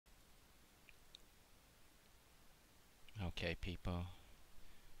Okay, people,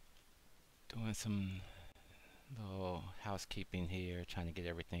 doing some little housekeeping here, trying to get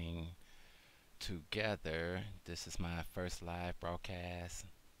everything together. This is my first live broadcast,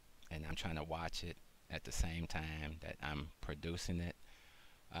 and I'm trying to watch it at the same time that I'm producing it.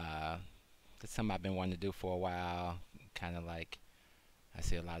 Uh, it's something I've been wanting to do for a while, kind of like I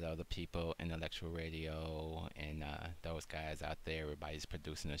see a lot of other people, intellectual radio, and those guys out there. Everybody's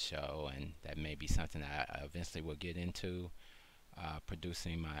producing a show, and that may be something I eventually will get into.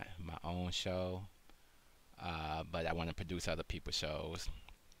 Producing my own show, but I want to produce other people's shows.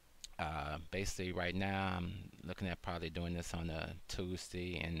 Basically, right now I'm looking at probably doing this on a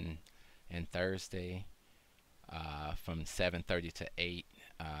Tuesday and Thursday from 7:30 to 8.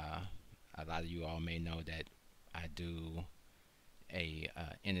 A lot of you all may know that I do a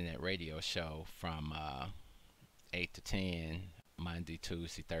internet radio show from 8 to 10 Monday,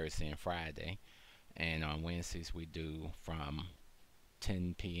 Tuesday, Thursday, and Friday. And on Wednesdays we do from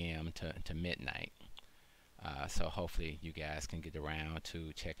 10 p.m. to midnight. So hopefully you guys can get around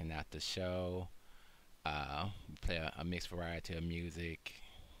to checking out the show. We play a mixed variety of music,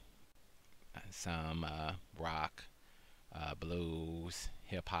 some rock, blues,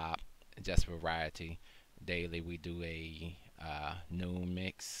 hip hop, just variety. Daily we do a noon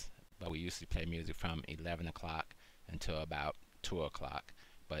mix, but we usually play music from 11 o'clock until about 2 o'clock.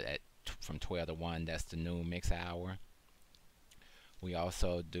 But from 12 to 1, that's the noon mix hour. We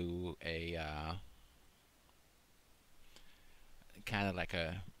also do a kind of like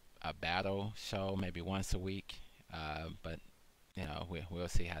a battle show maybe once a week, but we'll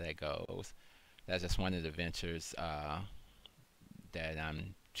see how that goes. That's just one of the ventures that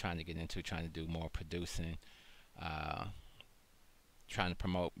I'm trying to get into, trying to do more producing, uh, trying to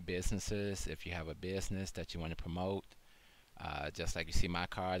promote businesses. If you have a business that you want to promote, just like you see my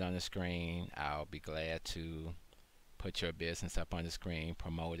card on the screen, I'll be glad to put your business up on the screen,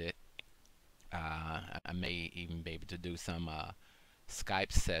 promote it. I may even be able to do some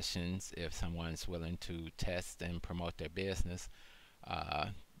Skype sessions if someone's willing to test and promote their business. Uh,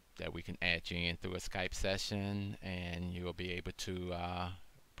 that we can add you in through a Skype session, and you'll be able to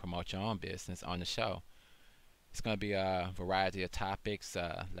promote your own business on the show. It's going to be a variety of topics.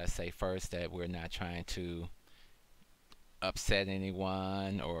 Let's say first that we're not trying to upset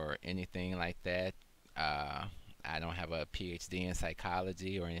anyone or anything like that. Uh, I don't have a PhD in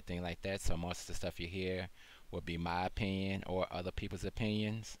psychology or anything like that, so most of the stuff you hear will be my opinion or other people's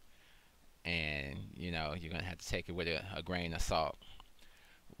opinions, and you're gonna have to take it with a grain of salt.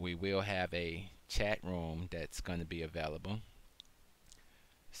 We will have a chat room that's going to be available,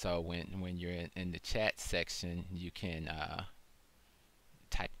 so when you're in the chat section, you can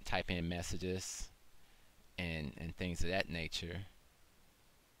type in messages and things of that nature,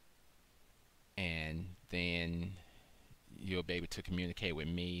 and then you'll be able to communicate with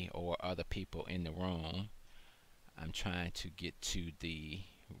me or other people in the room. I'm trying to get to the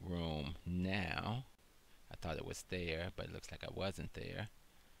room now. I thought it was there, but it looks like I wasn't there.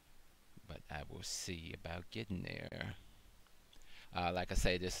 But I will see about getting there. Like I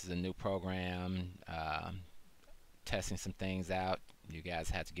say, this is a new program, testing some things out. You guys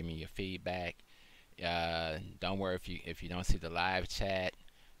have to give me your feedback. Don't worry if you don't see the live chat.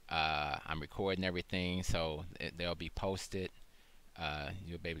 I'm recording everything, so they'll be posted.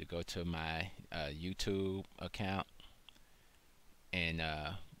 You'll be able to go to my YouTube account and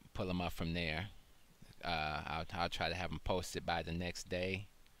pull them up from there. I'll try to have them posted by the next day.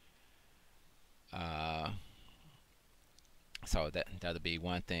 So that'll be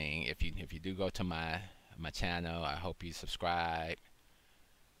one thing. If you do go to my channel, I hope you subscribe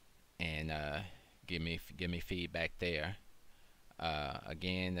and give me feedback there.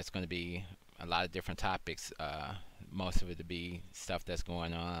 Again, that's going to be a lot of different topics. Most of it to be stuff that's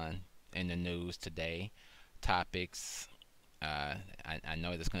going on in the news today. Topics. I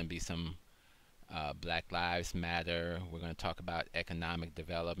know there's going to be some Black Lives Matter. We're going to talk about economic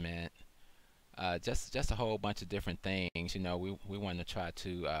development. Just a whole bunch of different things. We want to try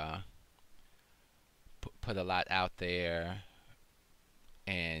to put a lot out there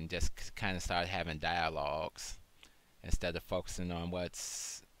and just kind of start having dialogues instead of focusing on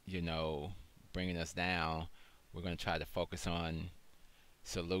what's bringing us down. We're going to try to focus on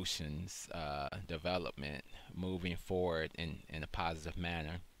solutions, development, moving forward in a positive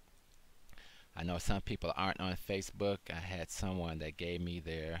manner. I know some people aren't on Facebook. I had someone that gave me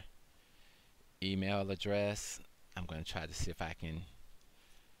their email address. I'm going to try to see if I can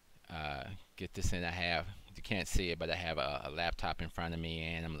get this in. You can't see it, but I have a laptop in front of me,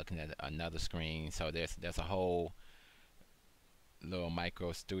 and I'm looking at another screen. So there's a whole little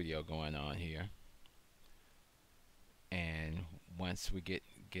micro studio going on here. And once we get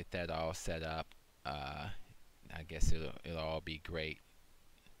that all set up, uh, I guess it'll all be great.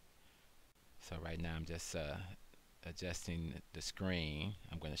 So right now I'm just adjusting the screen.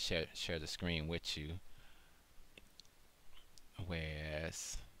 I'm going to share the screen with you.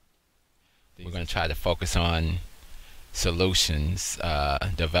 Whereas we're going to try to focus on solutions,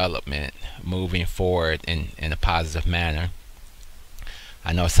 development, moving forward in a positive manner.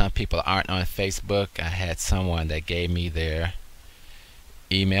 I know some people aren't on Facebook. I had someone that gave me their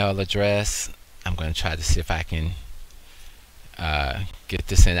email address. I'm going to try to see if I can get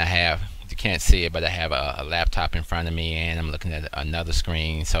this in. I have, you can't see it, but I have a laptop in front of me and I'm looking at another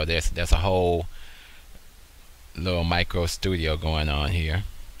screen. So there's a whole little micro studio going on here.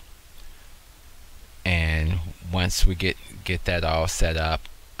 And once we get that all set up,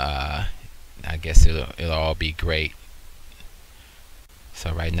 I guess it'll all be great.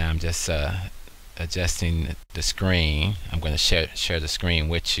 So right now I'm just adjusting the screen. I'm going to share the screen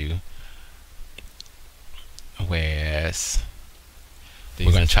with you. Whereas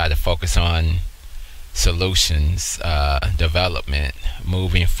we're going to try to focus on solutions, development,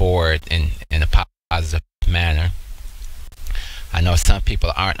 moving forward in a positive manner. I know some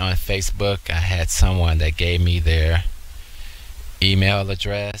people aren't on Facebook. I had someone that gave me their email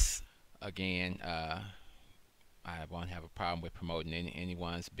address. Again, I won't have a problem with promoting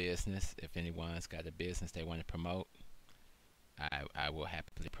anyone's business. If anyone's got a business they want to promote, I will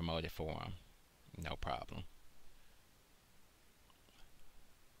happily promote it for them. No problem.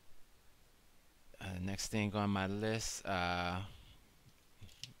 Next thing on my list, I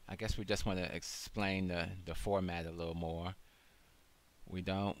guess we just want to explain the format a little more. We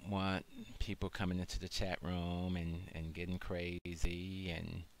don't want people coming into the chat room and getting crazy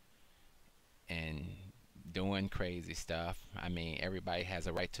and doing crazy stuff. I mean, everybody has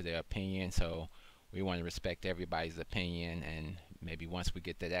a right to their opinion, so we want to respect everybody's opinion. And maybe once we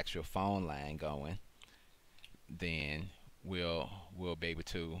get that actual phone line going, then we'll be able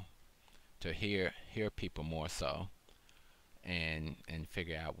to hear people more so, and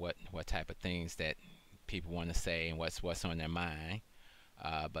figure out what type of things that people want to say and what's on their mind.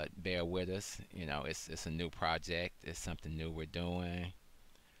 But bear with us. You know, it's a new project. It's something new we're doing.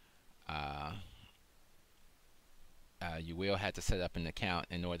 Uh, you will have to set up an account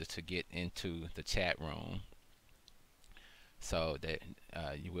in order to get into the chat room. So that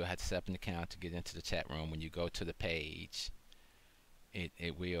you will have to set up an account to get into the chat room. When you go to the page,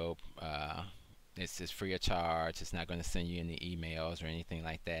 it will it's free of charge. It's not going to send you any emails or anything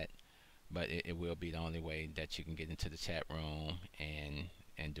like that. But it will be the only way that you can get into the chat room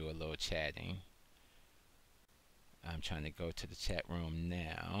and do a little chatting. I'm trying to go to the chat room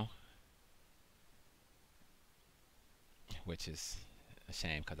now, which is a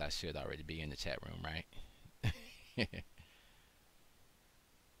shame because I should already be in the chat room, right?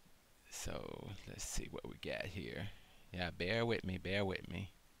 So let's see what we got here. Yeah, bear with me, bear with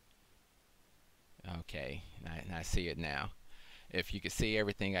me. Okay, I see it now. If you could see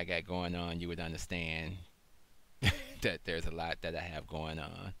everything I got going on, you would understand that there's a lot that I have going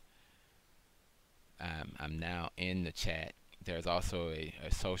on. I'm now in the chat. There's also a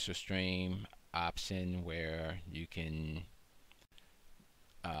social stream option where you can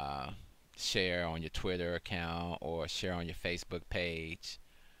uh, share on your Twitter account or share on your Facebook page.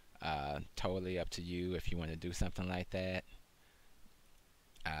 Totally up to you if you want to do something like that.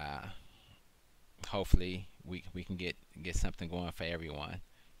 Uh, Hopefully we can get something going for everyone.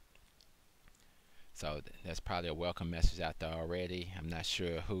 So there's probably a welcome message out there already. I'm not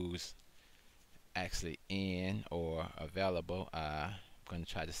sure who's actually in or available. I'm going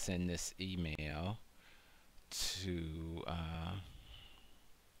to try to send this email to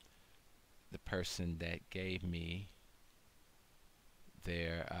the person that gave me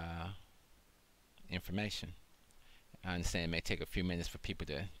their information. I understand it may take a few minutes for people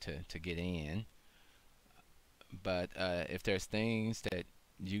to get in, but if there's things that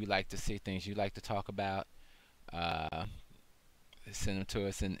you like to see, things you like to talk about, uh, send them to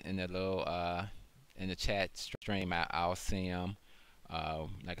us in the little in the chat stream. I'll see them.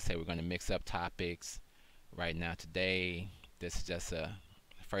 Like I said, we're going to mix up topics. Right now, today, this is just a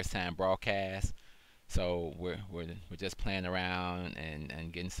first time broadcast, so we're just playing around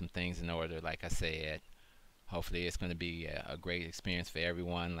and getting some things in order. Like I said, hopefully it's going to be a great experience for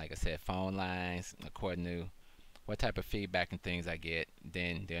everyone. Like I said, phone lines, according to what type of feedback and things I get,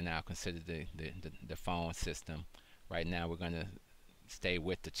 then they're now considered the phone system. Right now, we're going to stay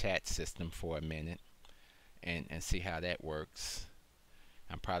with the chat system for a minute and see how that works.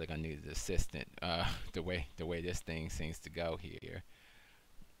 I'm probably gonna need an assistant. The way this thing seems to go here,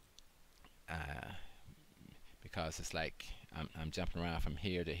 uh, because it's like I'm jumping around from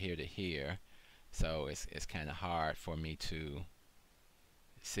here to here to here, so it's kind of hard for me to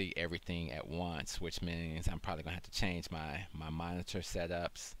see everything at once, which means I'm probably gonna have to change my monitor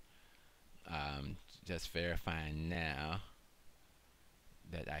setups. Just verifying now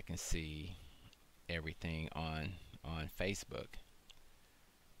that I can see everything on Facebook.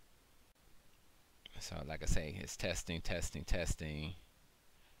 So like I say, it's testing, testing, testing.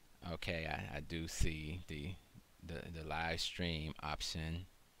 Okay, I do see the live stream option,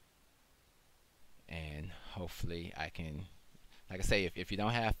 and hopefully I can, like I say, if you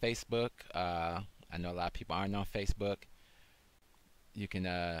don't have Facebook, I know a lot of people aren't on Facebook. You can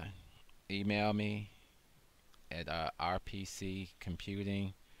email me at RPC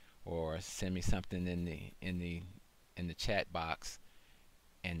Computing, or send me something in the chat box,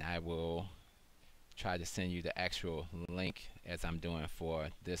 and I will try to send you the actual link as I'm doing for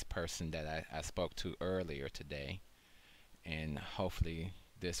this person that I spoke to earlier today. And hopefully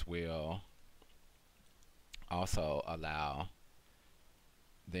this will also allow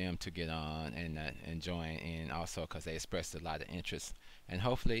them to get on and join in also, because they expressed a lot of interest. And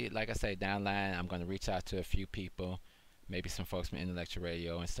hopefully, like I say, down the line I'm going to reach out to a few people, maybe some folks from Intellectual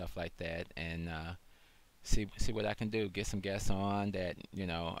Radio and stuff like that, and see what I can do. Get some guests on that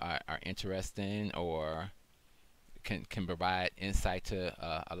are interesting, or can provide insight to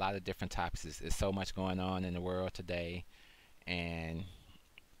a lot of different topics. There's so much going on in the world today, and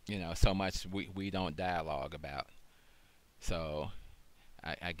so much we don't dialogue about. So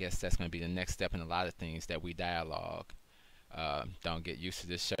I guess that's going to be the next step in a lot of things, that we dialogue. Don't get used to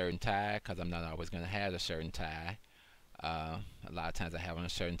this shirt and tie, because I'm not always going to have a shirt and tie. A lot of times I have on a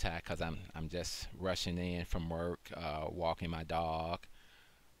shirt and tie because I'm just rushing in from work, walking my dog.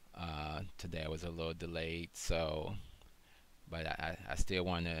 Today I was a little delayed, so but I still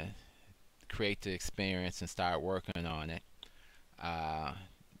want to create the experience and start working on it. I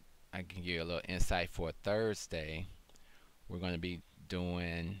can give you a little insight for Thursday. We're going to be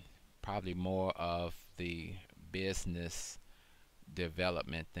doing probably more of the business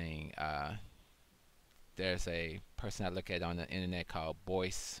development thing. There's a person I look at on the internet called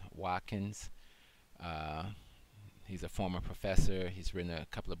Boyce Watkins. He's a former professor. He's written a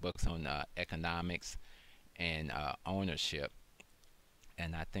couple of books on economics and ownership,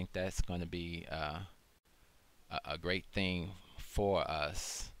 and I think that's going to be a great thing for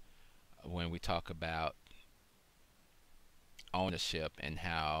us when we talk about ownership, and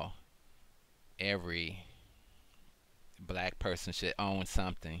how every black person should own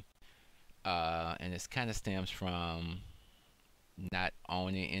something. And it kind of stems from not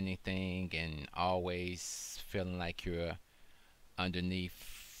owning anything and always feeling like you're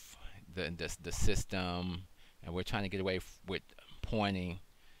underneath the system, and we're trying to get away with pointing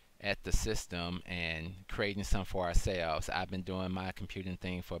at the system and creating something for ourselves. I've been doing my computing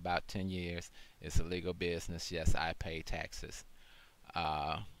thing for about 10 years. It's a legal business. Yes, I pay taxes.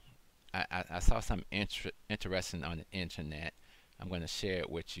 I saw something interesting on the internet. I'm going to share it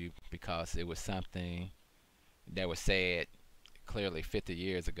with you because it was something that was said clearly 50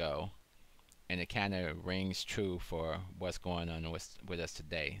 years ago, and it kind of rings true for what's going on with us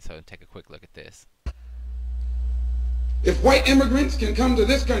today. So take a quick look at this. If white immigrants can come to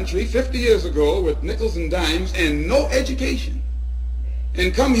this country 50 years ago with nickels and dimes and no education,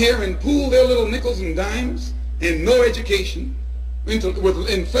 and come here and pool their little nickels and dimes and no education,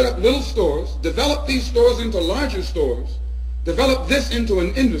 and set up little stores, develop these stores into larger stores, develop this into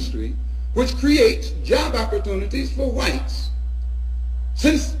an industry which creates job opportunities for whites.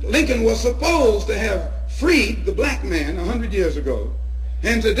 Since Lincoln was supposed to have freed the black man 100 years ago,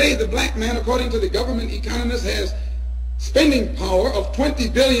 and today the black man, according to the government economists, has spending power of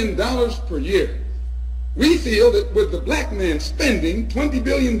 $20 billion per year. We feel that with the black man spending $20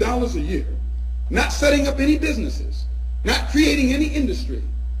 billion a year, not setting up any businesses, not creating any industry,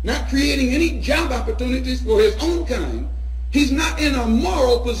 not creating any job opportunities for his own kind, he's not in a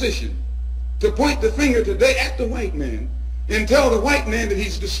moral position to point the finger today at the white man and tell the white man that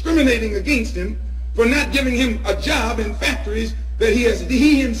he's discriminating against him for not giving him a job in factories that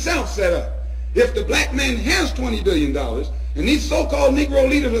he himself set up. If the black man has $20 billion, and these so-called Negro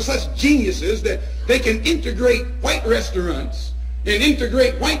leaders are such geniuses that they can integrate white restaurants and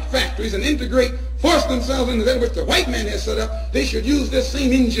integrate white factories and force themselves into that which the white man has set up, they should use this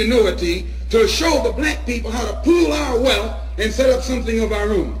same ingenuity to show the black people how to pool our wealth and set up something of our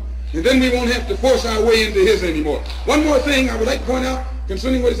own. And then we won't have to force our way into his anymore. One more thing I would like to point out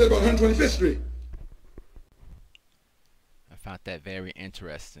concerning what he said about 125th Street. I found that very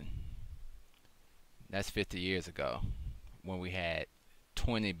interesting. That's 50 years ago when we had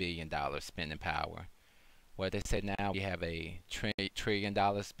 $20 billion spending power. what they say now, we have a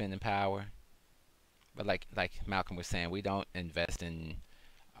trillion-dollar spending power. But like Malcolm was saying, we don't invest in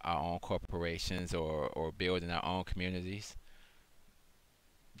our own corporations or building our own communities.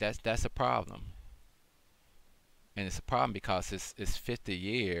 That's a problem, and it's a problem because it's 50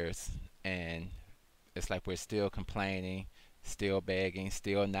 years, and it's like we're still complaining, still begging,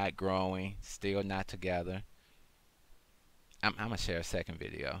 still not growing, still not together. I'm gonna share a second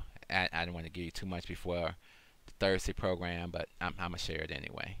video. I don't want to give you too much before the Thursday program, but I'm gonna share it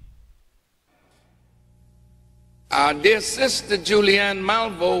anyway. Our dear sister Julianne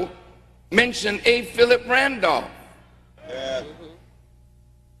Malvo mentioned A. Philip Randolph. Yeah.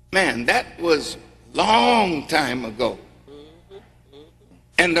 Man, that was long time ago.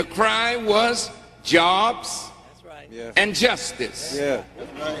 And the cry was jobs and justice. Yeah.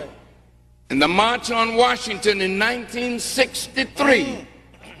 In the March on Washington in 1963,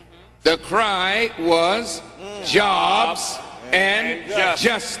 the cry was jobs and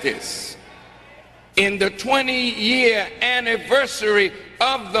justice. In the 20-year anniversary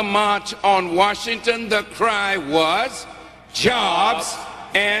of the March on Washington, the cry was jobs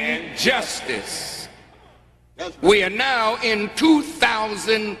and justice. We are now in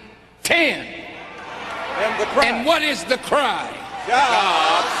 2010. And what is the cry?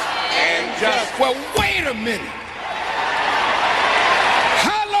 Jobs and justice. Well, wait a minute.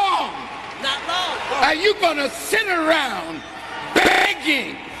 How long? Not long. Are you going to sit around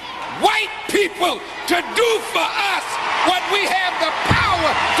begging white people to do for us what we have the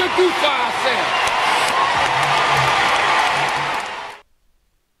power to do for ourselves?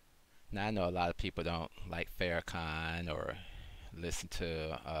 Now I know a lot of people don't like Farrakhan or listen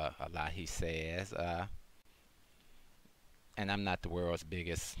to a lot he says, and I'm not the world's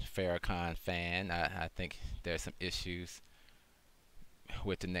biggest Farrakhan fan. I think there's some issues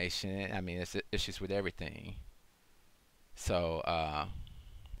with the nation. I mean, it's issues with everything. So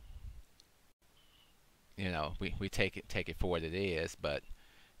you know, we take it for what it is, but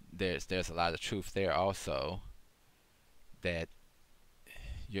there's a lot of truth there also, that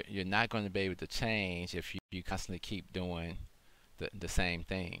you're not going to be able to change if you constantly keep doing the same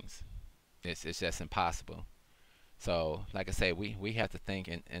things. It's just impossible. So like I say, we have to think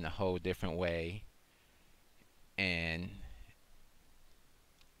in a whole different way, and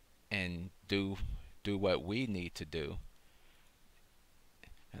do what we need to do.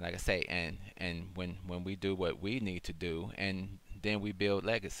 And like I say, and when we do what we need to do, and then we build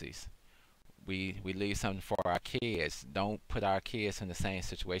legacies. We leave something for our kids. Don't put our kids in the same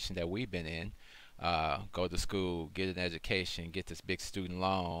situation that we've been in. Go to school, get an education, get this big student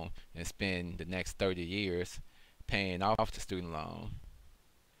loan, and spend the next 30 years paying off the student loan.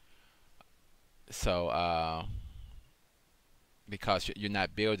 So because you're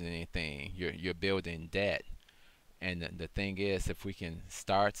not building anything, you're building debt. And the thing is, if we can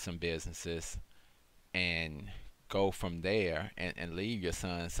start some businesses and go from there, and leave your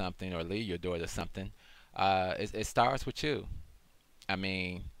son something or leave your daughter something, it starts with you. I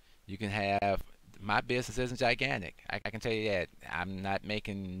mean, you can have, my business isn't gigantic. I can tell you that. I'm not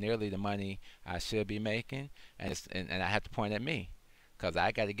making nearly the money I should be making, and I have to point at me, because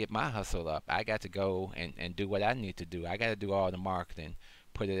I got to get my hustle up. I got to go and do what I need to do. I got to do all the marketing,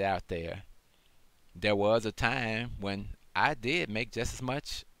 put it out there. There was a time when I did make just as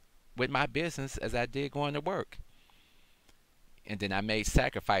much with my business as I did going to work. And then I made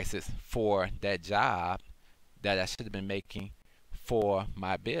sacrifices for that job that I should have been making for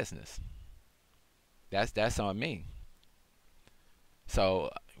my business. That's on me. So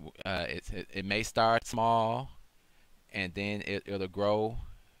it may start small, and then it'll grow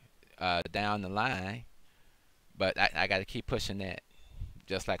down the line. But I got to keep pushing that.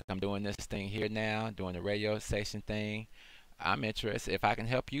 Just like I'm doing this thing here now, doing the radio station thing. I'm interested if I can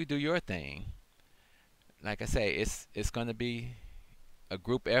help you do your thing. Like I say, it's going to be a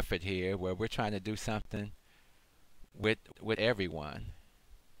group effort here where we're trying to do something with everyone.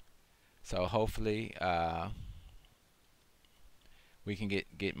 So hopefully we can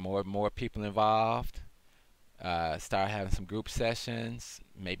get more people involved. Start having some group sessions,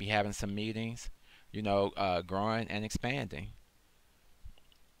 maybe having some meetings. You know, growing and expanding.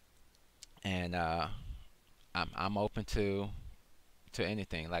 And I'm open to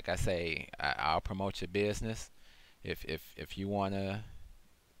anything. Like I say, I'll promote your business. If you want to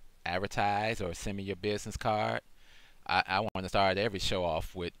advertise or send me your business card, I want to start every show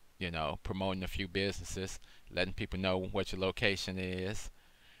off with, you know, promoting a few businesses, letting people know what your location is,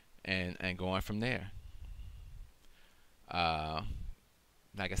 and going from there.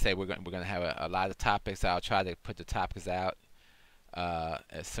 Like I say, we're gonna have a lot of topics. I'll try to put the topics out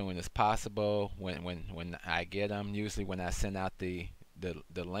as soon as possible when I get them. Usually when I send out the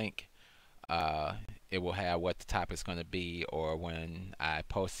link, it will have what the topic's going to be, or when I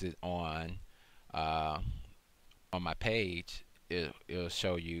post it uh, on my page, it'll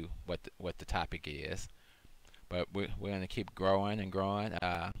show you what the topic is. But we're going to keep growing and growing.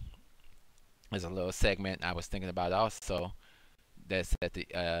 There's a little segment I was thinking about also that's at the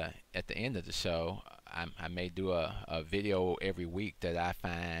end of the show. I may do a video every week that I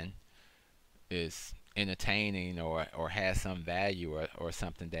find is entertaining or has some value or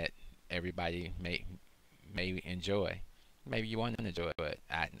something that everybody may enjoy. Maybe you won't enjoy it.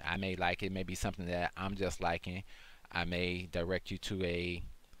 I may like it. Maybe something that I'm just liking. I may direct you to a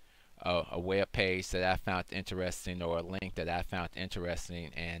web page that I found interesting, or a link that I found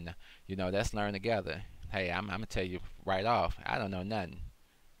interesting, and let's learn together. Hey, I'm gonna tell you right off, I don't know nothing.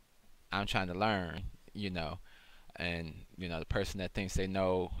 I'm trying to learn, and the person that thinks they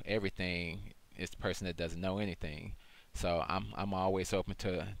know everything is the person that doesn't know anything. So I'm always open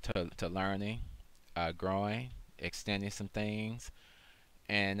to learning, growing, extending some things,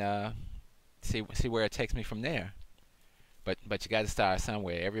 and see where it takes me from there. But you got to start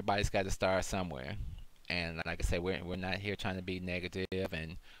somewhere. Everybody's got to start somewhere. And like I said, we're not here trying to be negative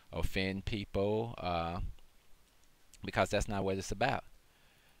and offend people, because that's not what it's about.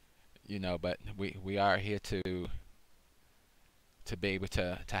 But we are here to be able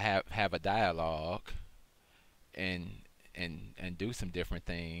to have a dialogue and do some different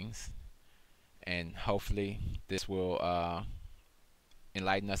things, and hopefully this will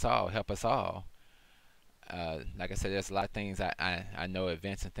enlighten us all, help us all. Like I said, there's a lot of things I know,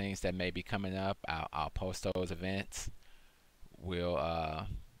 events and things that may be coming up. I'll post those events. We'll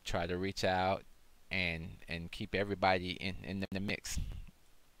try to reach out and keep everybody in the mix.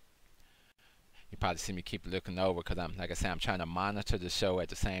 You probably see me keep looking over because like I said, I'm trying to monitor the show at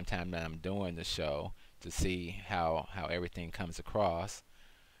the same time that I'm doing the show to see how everything comes across.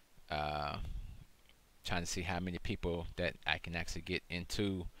 Trying to see how many people that I can actually get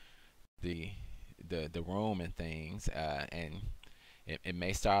into the room and things, and it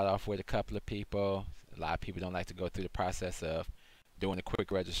may start off with a couple of people. A lot of people don't like to go through the process of doing a quick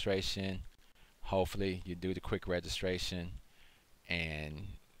registration. Hopefully you do the quick registration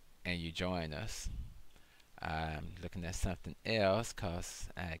and you join us. I'm looking at something else because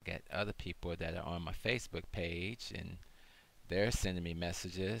I got other people that are on my Facebook page and they're sending me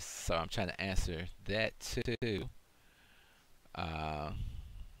messages, so I'm trying to answer that too.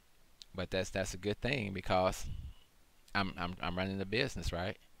 But that's a good thing because I'm running a business,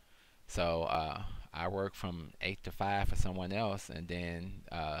 right? So I work from 8 to 5 for someone else, and then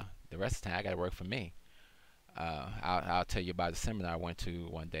the rest of the time I got to work for me. I'll tell you about a seminar I went to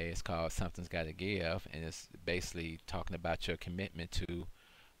one day. It's called Something's Gotta Give, and it's basically talking about your commitment to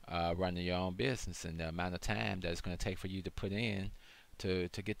running your own business and the amount of time that it's going to take for you to put in to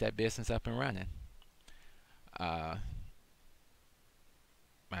get that business up and running.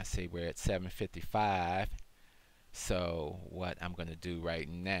 I see we're at 7:55. So what I'm going to do right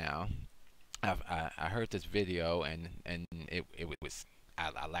now, I heard this video and it was,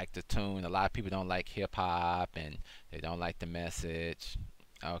 I like the tune. A lot of people don't like hip hop and they don't like the message.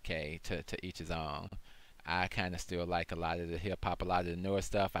 Okay, to each his own. I kind of still like a lot of the hip hop, a lot of the newer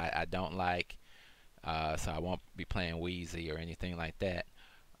stuff I don't like. So I won't be playing Wheezy or anything like that.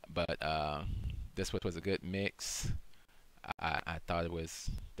 But this was a good mix. I thought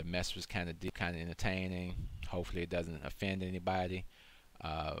the message was kind of deep, kind of entertaining. Hopefully it doesn't offend anybody.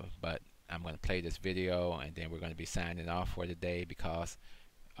 But I'm going to play this video and then we're going to be signing off for today because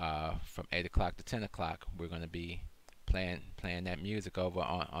from 8 o'clock to 10 o'clock we're going to be playing that music over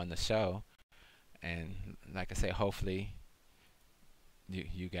on the show. And like I say, hopefully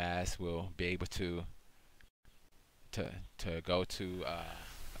you guys will be able to go to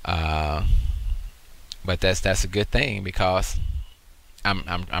but that's a good thing because I'm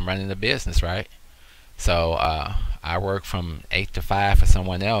running a business, right? So I work from 8 to 5 for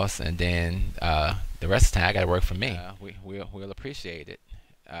someone else, and then the rest of the time I got to work for me. We'll appreciate it.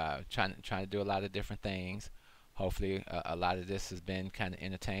 Trying to do a lot of different things. Hopefully a lot of this has been kind of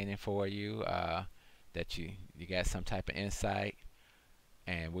entertaining for you, that you got some type of insight.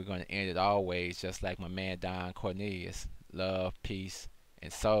 And we're going to end it always just like my man Don Cornelius. Love, peace,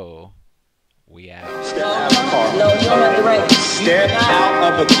 and soul. We out. Step out of the car. No, you don't have the right. Step out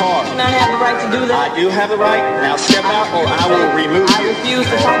of the car. You do not have the right to do that. I do have the right. Now step out or I will remove I you. refuse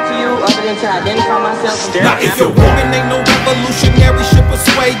to talk to you other than to identify myself. Step Now if your woman ain't no revolutionary, she'll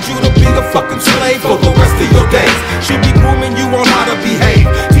persuade you to be a fucking slave for the rest of your days. She'll be grooming you on how to behave,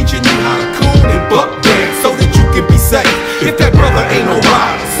 teaching you how to coon and buck dance so that you can be safe. If that brother ain't no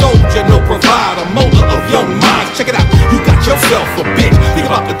rider, soldier, no provider, molder of young minds. Check it out, you got yourself a bitch. Think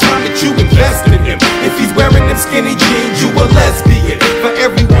about the time that you invested in him. If he's wearing them skinny jeans, you a lesbian. For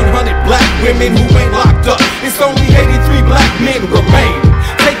every 100 black women who ain't locked up, it's only 83 black men remain.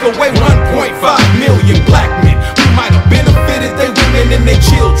 Take away 1.5 million black men who might have benefited they women and their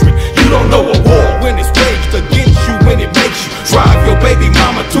children. You don't know a war when it's waged against you, when it makes you drive your baby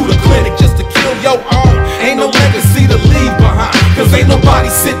mama to the clinic just to kill your own. Ain't no legacy to leave behind, cause ain't nobody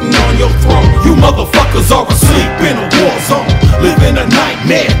sitting on your throne. You motherfuckers are asleep in a war zone, living a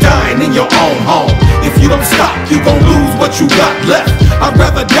nightmare, dying in your own home. If you don't stop, you gon' lose what you got left. I'd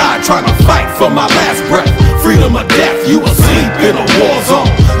rather die trying to fight for my last breath. Freedom or death, you asleep in a war zone,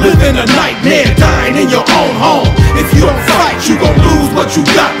 living a nightmare, dying in your own home. If you don't fight, you gon' lose what you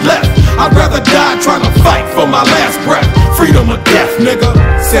got left. I'd rather die trying to fight for my last breath. Freedom or death, nigga.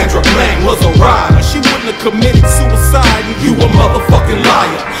 Sandra Bland was a rider. She wouldn't have committed suicide, and you a motherfucking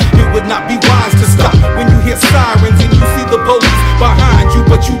liar. It would not be wise to stop when you hear sirens and you see the police behind you,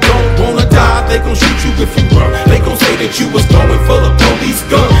 but you don't wanna die. They gon' shoot you if you run. They gon' say that you was going for the police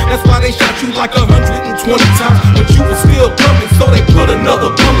gun. That's why they shot you like 120 times, but you was still coming, so they put another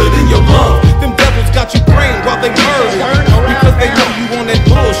bullet in your lung. Them devils got you praying while they murder, because they know you on that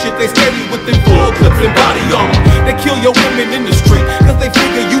bullshit. They steady with them bull clips and body armor. They kill your women in the street, cause they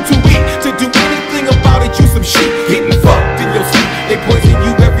figure you too weak to do anything about it. You some shit, getting fucked in your sleep. They poison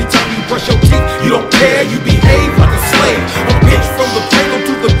you every time you brush your teeth. You don't care, you behave like a slave, a bitch from the cradle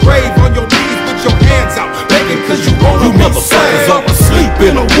to the grave, on your knees with your hands out, begging cause you wanna be motherfuckers are asleep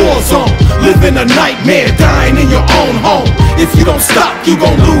in a war zone, living a nightmare, dying in your own home. If you don't stop, you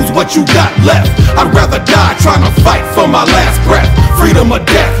gon' lose what you got left. I'd rather die trying to fight for my last breath. Freedom or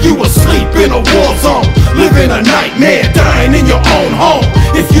death, you asleep in a war zone, living a nightmare, dying in your own home.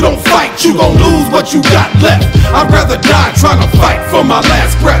 If you don't fight, you gon' lose what you got left. I'd rather die trying to fight for my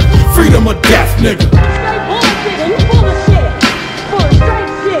last breath. Freedom or death, nigga.